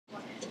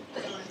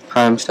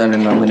Hi, I'm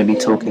Sterling and I'm going to be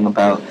talking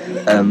about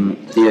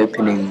the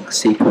opening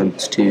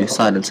sequence to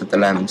Silence of the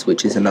Lambs,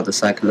 which is another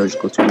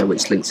psychological thriller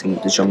which links in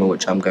with the genre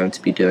which I'm going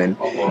to be doing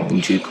in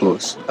due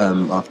course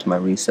after my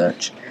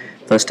research.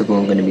 First of all,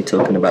 I'm going to be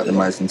talking about the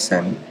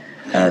mise-en-scène.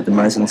 The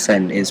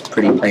mise-en-scène is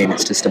pretty plain.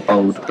 It's just a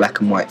bold black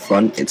and white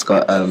front. It's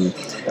got a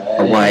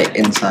white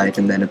inside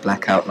and then a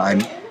black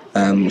outline,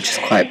 which is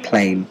quite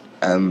plain.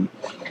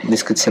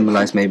 This could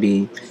symbolise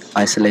maybe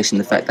isolation,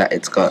 the fact that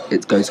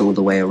it goes all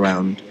the way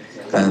around.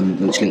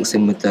 Which links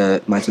in with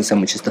the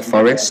mise-en-scène, which is the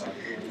forest.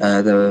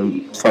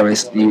 The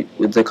forest,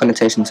 the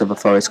connotations of a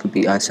forest could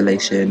be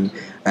isolation,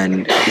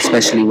 and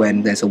especially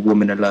when there's a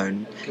woman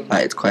alone,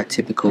 it's quite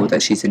typical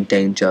that she's in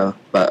danger.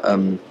 But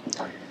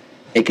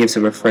it gives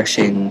a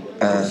refreshing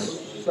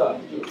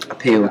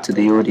appeal to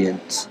the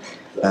audience,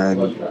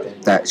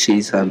 that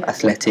she's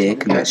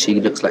athletic and that she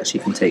looks like she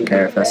can take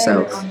care of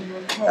herself.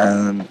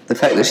 The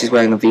fact that she's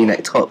wearing a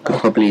V-neck top could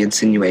probably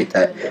insinuate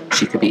that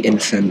she could be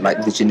innocent,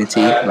 like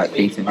virginity, like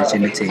beef and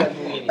virginity,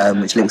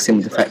 which links in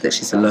with the fact that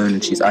she's alone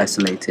and she's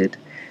isolated.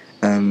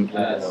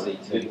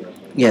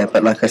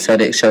 But like I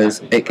said,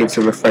 it gives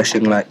a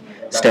refreshing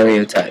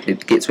stereotype.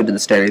 It gets rid of the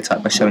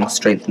stereotype by showing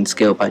strength and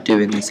skill by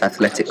doing this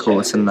athletic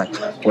course and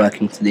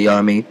working for the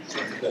army.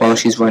 While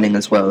she's running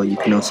as well, you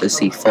can also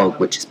see fog,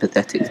 which is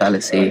pathetic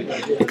fallacy,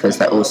 because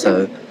that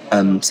also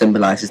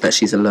symbolises that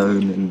she's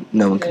alone and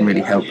no one can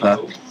really help her.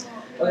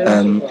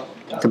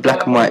 The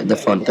black and white of the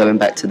font, going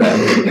back to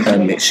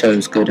that, it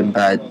shows good and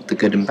bad, the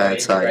good and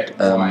bad side.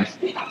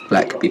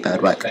 Black could be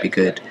bad, white could be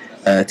good,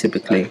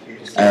 typically.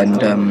 And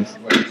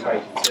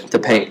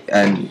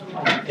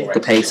the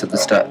pace of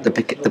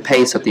the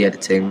pace of the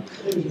editing,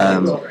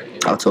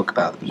 I'll talk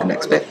about in the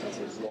next bit.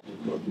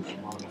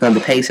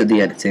 The pace of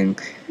the editing,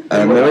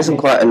 there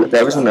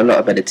isn't a lot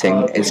of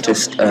editing. It's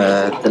just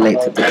the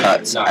length of the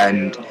cuts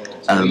and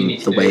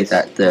the way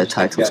that the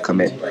titles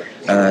come in.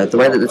 The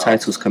way that the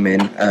titles come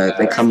in,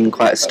 they come in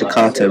quite a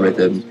staccato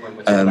rhythm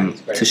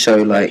to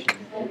show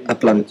a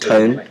blunt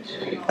tone.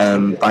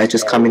 By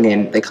just coming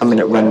in, they come in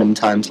at random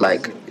times,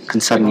 can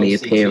suddenly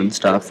appear and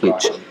stuff,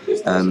 which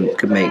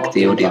could make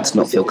the audience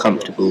not feel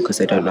comfortable because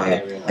they don't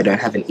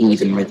have an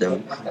even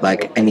rhythm.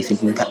 Anything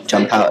can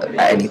jump out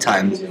at any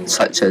time,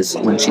 such as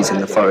when she's in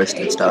the forest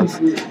and stuff.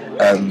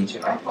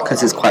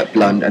 Because it's quite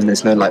blunt and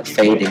there's no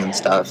fading and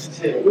stuff,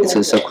 it's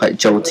also quite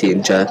jolty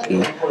and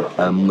jerky,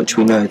 which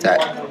we know that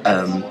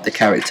the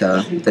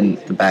character,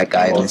 the bad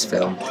guy in this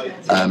film,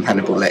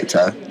 Hannibal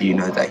Lecter, you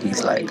know that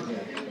he's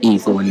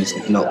evil and he's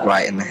not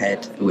right in the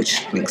head,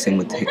 which links in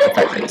with the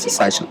fact that it's a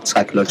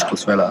psychological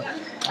thriller.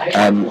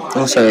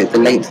 Also, the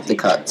length of the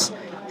cuts.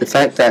 The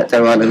fact that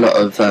there aren't a lot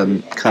of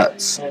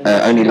cuts,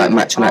 only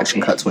match and action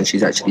cuts when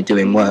she's actually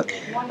doing work,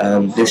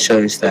 this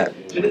shows that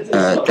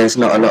there's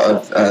not a lot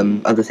of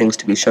other things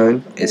to be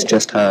shown. It's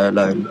just her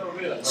alone.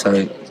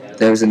 So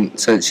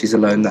she's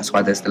alone. That's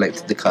why there's the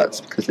length of the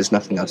cuts, because there's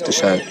nothing else to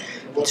show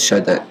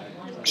that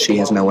she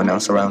has no one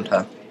else around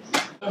her.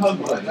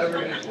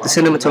 The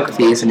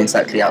cinematography isn't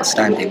exactly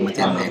outstanding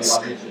within this.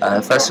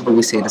 First of all,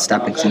 we see an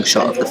establishing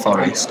shot of the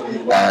forest.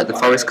 The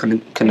forest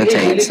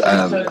connotates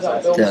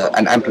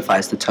and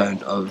amplifies the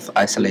tone of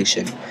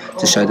isolation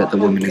to show that the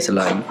woman is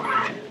alone.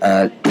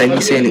 Then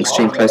you see an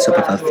extreme close-up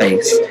of her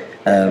face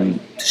to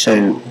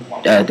show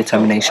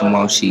determination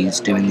while she's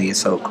doing the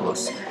assault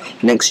course.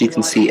 Next, you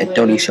can see a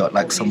dolly shot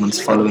like someone's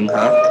following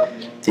her.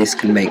 This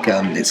can make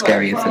it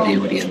scarier for the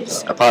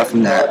audience. Apart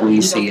from that, we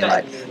see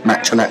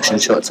match-on-action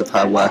shots of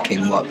her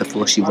working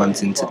before she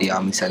runs into the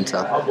army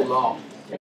centre.